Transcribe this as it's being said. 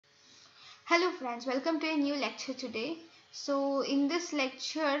Hello friends, welcome to a new lecture today. So in this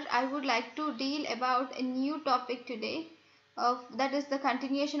lecture I would like to deal about a new topic today, that is the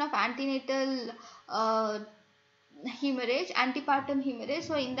continuation of antenatal hemorrhage, antepartum hemorrhage.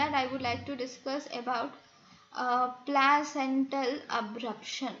 So in that I would like to discuss about placental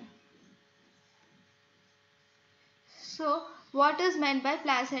abruption. So what is meant by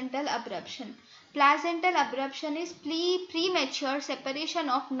placental abruption? Placental abruption is premature separation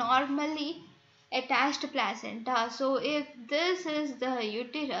of normally attached placenta. So if this is the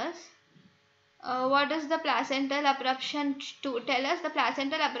uterus, what does the placental abruption to tell us? The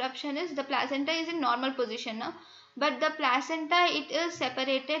placental abruption is the placenta is in normal position now, but the placenta it is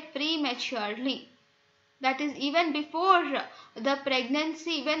separated prematurely. That is even before the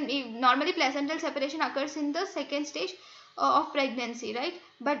pregnancy. When normally placental separation occurs in the second stage of pregnancy, right?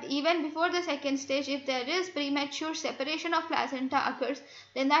 But even before the second stage, if there is premature separation of placenta occurs,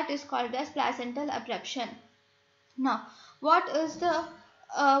 then that is called as placental abruption. Now what is the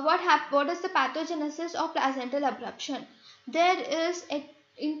what is the pathogenesis of placental abruption? There is a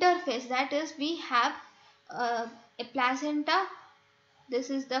interface, that is we have a placenta. This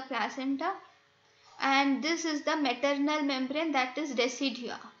is the placenta and this is the maternal membrane, that is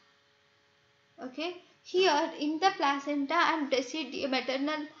decidua. Okay, here in the placenta and decidua,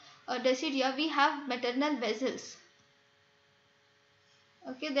 maternal decidua, we have maternal vessels.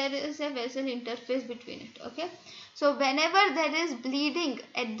 Okay, there is a vessel interface between it. Okay, so whenever there is bleeding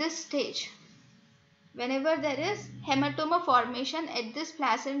at this stage, whenever there is hematoma formation at this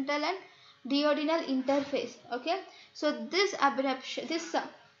placental and duodenal interface, okay, so this abruption, this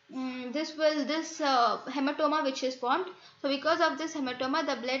hematoma which is formed, so because of this hematoma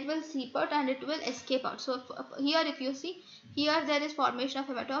the blood will seep out and it will escape out. So here if you see, here there is formation of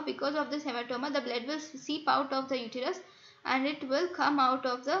hematoma. Because of this hematoma the blood will seep out of the uterus and it will come out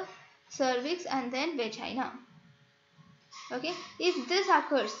of the cervix and then vagina. Okay, if this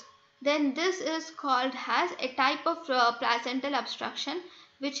occurs, then this is called as a type of placental obstruction,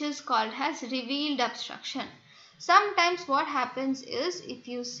 which is called as revealed obstruction. Sometimes what happens is, if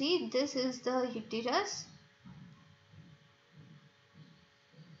you see, this is the uterus.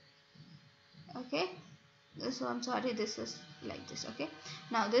 Okay, so I'm sorry, this is like this. Okay,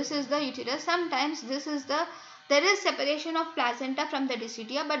 now this is the uterus. Sometimes this is there is separation of placenta from the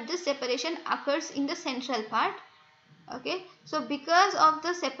decidua, but this separation occurs in the central part. Okay, so because of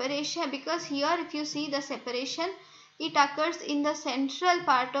the separation, because here if you see the separation, it occurs in the central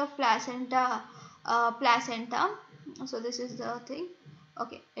part of placenta. So this is the thing.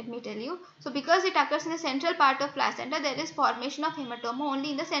 Okay, let me tell you. So because it occurs in the central part of placenta, there is formation of hematoma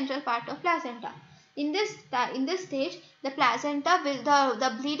only in the central part of placenta. In this stage, the placenta will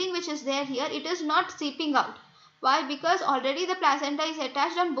the bleeding which is there here, it is not seeping out. Why? Because already the placenta is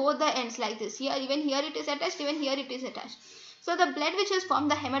attached on both the ends like this. Here, even here it is attached, even here it is attached. So the blood which is formed,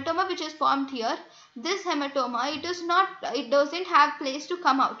 the hematoma which is formed here, this hematoma, it doesn't have place to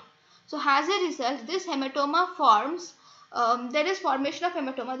come out. So as a result, this hematoma forms, there is formation of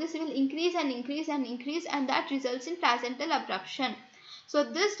hematoma. This will increase and increase and increase, and that results in placental abruption. So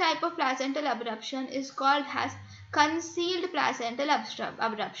this type of placental abruption is called as concealed placental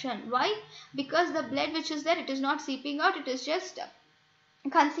abruption. Why? Because the blood which is there, it is not seeping out, it is just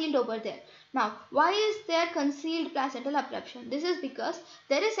concealed over there. Now why is there concealed placental abruption? This is because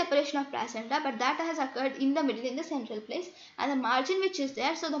there is separation of placenta, but that has occurred in the middle, in the central place, and the margin which is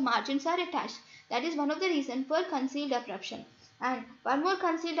there, so the margins are attached. That is one of the reasons for concealed abruption. And one more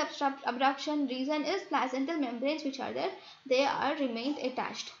concealed abruption reason is placental membranes which are there, they are remained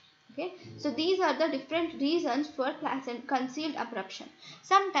attached. Okay, so these are the different reasons for concealed abruption.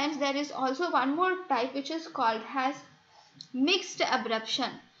 Sometimes there is also one more type which is called as mixed abruption.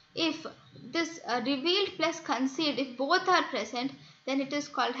 If this revealed plus concealed, if both are present, then it is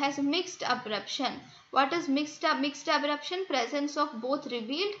called as mixed abruption. What is mixed abruption? Presence of both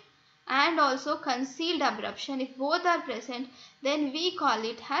revealed and also concealed abruption. If both are present, then we call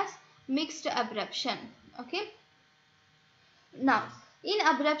it as mixed abruption. Okay, now in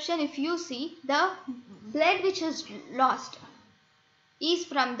abruption, if you see, the blood which is lost is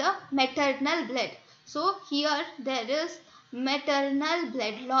from the maternal blood. So here there is maternal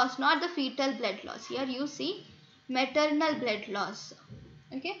blood loss, not the fetal blood loss. Here you see maternal blood loss.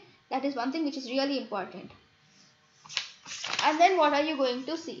 Okay, that is one thing which is really important. And then what are you going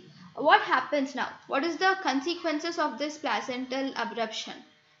to see? What happens now? What is the consequences of this placental abruption?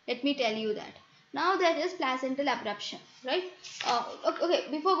 Let me tell you that. Now there is placental abruption, right? Okay,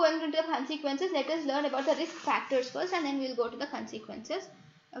 before going into the consequences, let us learn about the risk factors first, and then we will go to the consequences.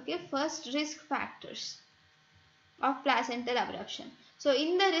 Okay, first risk factors of placental abruption. So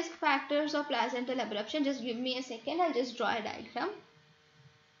in the risk factors of placental abruption, just give me a second, I'll just draw a diagram.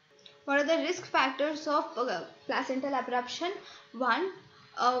 What are the risk factors of placental abruption? One,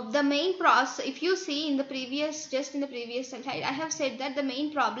 the main process, if you see in the previous, just in the previous slide, I have said that the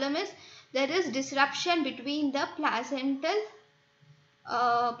main problem is there is disruption between the placenta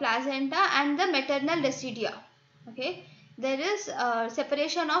and the maternal decidia. Okay, there is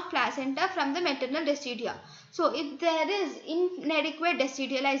separation of placenta from the maternal decidia. So if there is inadequate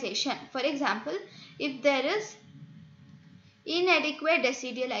decidualization, for example, if there is inadequate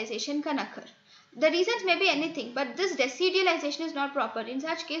decidualization can occur. The reasons may be anything, but this decidualization is not proper. In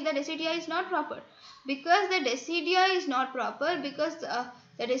such case, the decidia is not proper. Because the decidia is not proper, because the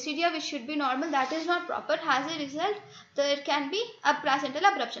decidia which should be normal, that is not proper, as a result, there can be a placental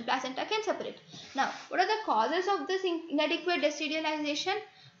abruption. Placenta can separate. Now, what are the causes of this inadequate decidualization?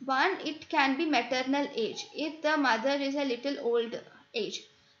 One, it can be maternal age. If the mother is a little old age,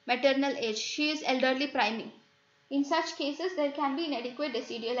 maternal age, she is elderly priming. In such cases, there can be inadequate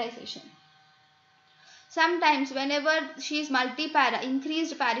decidualization. Sometimes, whenever she is multipara,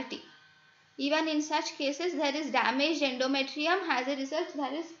 increased parity, even in such cases, there is damaged endometrium. As a result,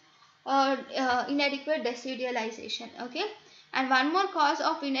 there is inadequate decidualization. Okay, and one more cause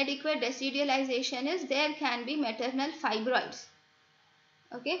of inadequate decidualization is there can be maternal fibroids.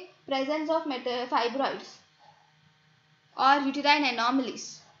 Okay, presence of fibroids or uterine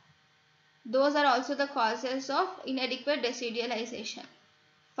anomalies. Those are also the causes of inadequate decidualization.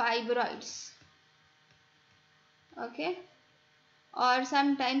 Fibroids. Okay. Or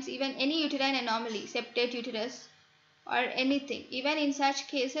sometimes even any uterine anomaly, septate uterus or anything. Even in such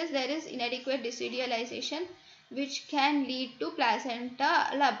cases, there is inadequate decidualization which can lead to placental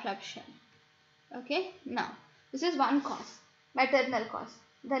abruption. Okay. Now, this is one cause, maternal cause.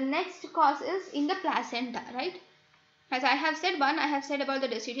 The next cause is in the placenta, right? As I have said, one I have said about the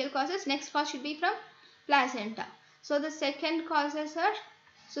decidual causes. Next cause should be from placenta. So the second causes are,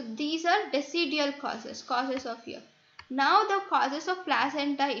 so these are decidual causes, causes of here. Now the causes of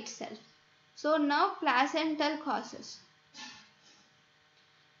placenta itself. So now placental causes.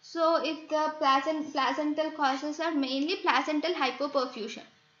 So if the placental causes are mainly placental hypoperfusion.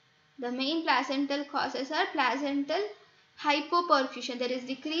 The main placental causes are placental hypoperfusion. There is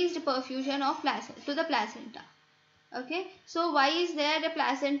decreased perfusion of placenta to the placenta. Okay, so why is there a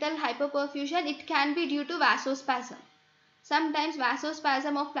placental hypoperfusion? It can be due to vasospasm. Sometimes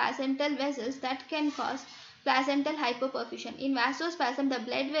vasospasm of placental vessels that can cause placental hypoperfusion. In vasospasm, the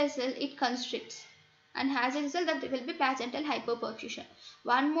blood vessel, it constricts, and as a result that there will be placental hypoperfusion.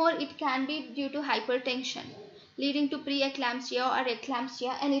 One more, it can be due to hypertension leading to preeclampsia or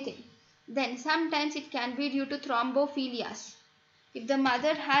eclampsia, anything. Then sometimes it can be due to thrombophilias. If the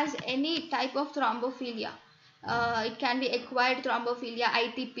mother has any type of thrombophilia, it can be acquired thrombophilia,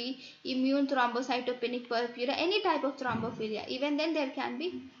 ITP, immune thrombocytopenic purpura, any type of thrombophilia. Even then there can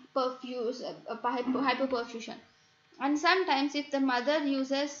be hypoperfusion. And sometimes if the mother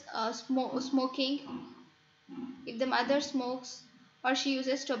uses smoking, if the mother smokes or she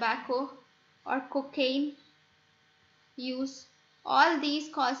uses tobacco or cocaine use, all these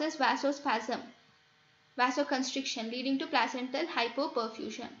causes vasospasm, vasoconstriction leading to placental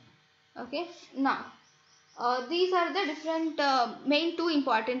hypoperfusion. Okay, now these are the different main two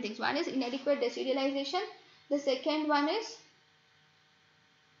important things. One is inadequate decidualization. The second one is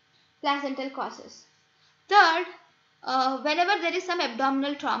placental causes. Third, whenever there is some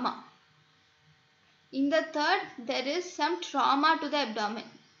abdominal trauma. In the third, there is some trauma to the abdomen.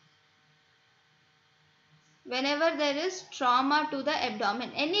 Whenever there is trauma to the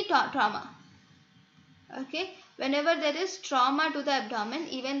abdomen, any trauma. Okay, whenever there is trauma to the abdomen,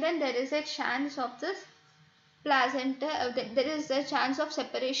 even then there is a chance of this placenta, there is a chance of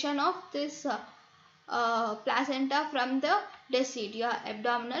separation of this placenta from the decidia,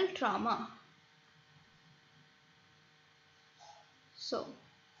 abdominal trauma. So,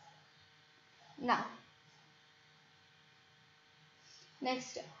 now,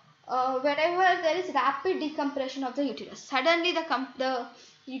 next, whenever there is rapid decompression of the uterus, suddenly the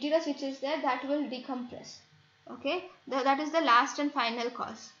uterus which is there, that will decompress. Okay, that is the last and final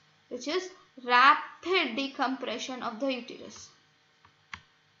cause, which is rapid decompression of the uterus.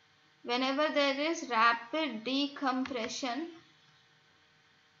 Whenever there is rapid decompression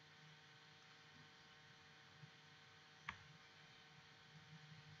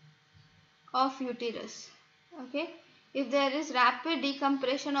of uterus, okay, if there is rapid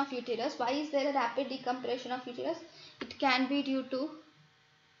decompression of uterus, why is there a rapid decompression of uterus? It can be due to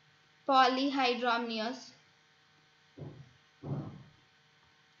polyhydramnios,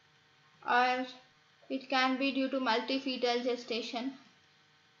 or it can be due to multifetal gestation,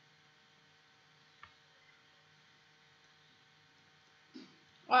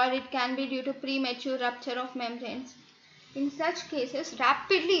 or it can be due to premature rupture of membranes. In such cases,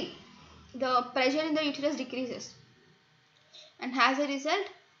 rapidly the pressure in the uterus decreases, and as a result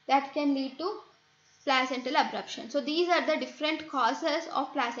that can lead to placental abruption. So these are the different causes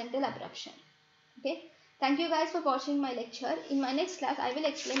of placental abruption. Okay, thank you guys for watching my lecture. In my next class I will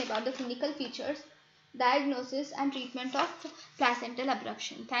explain about the clinical features, diagnosis and treatment of placental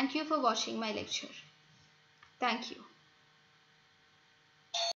abruption. Thank you for watching my lecture. Thank you.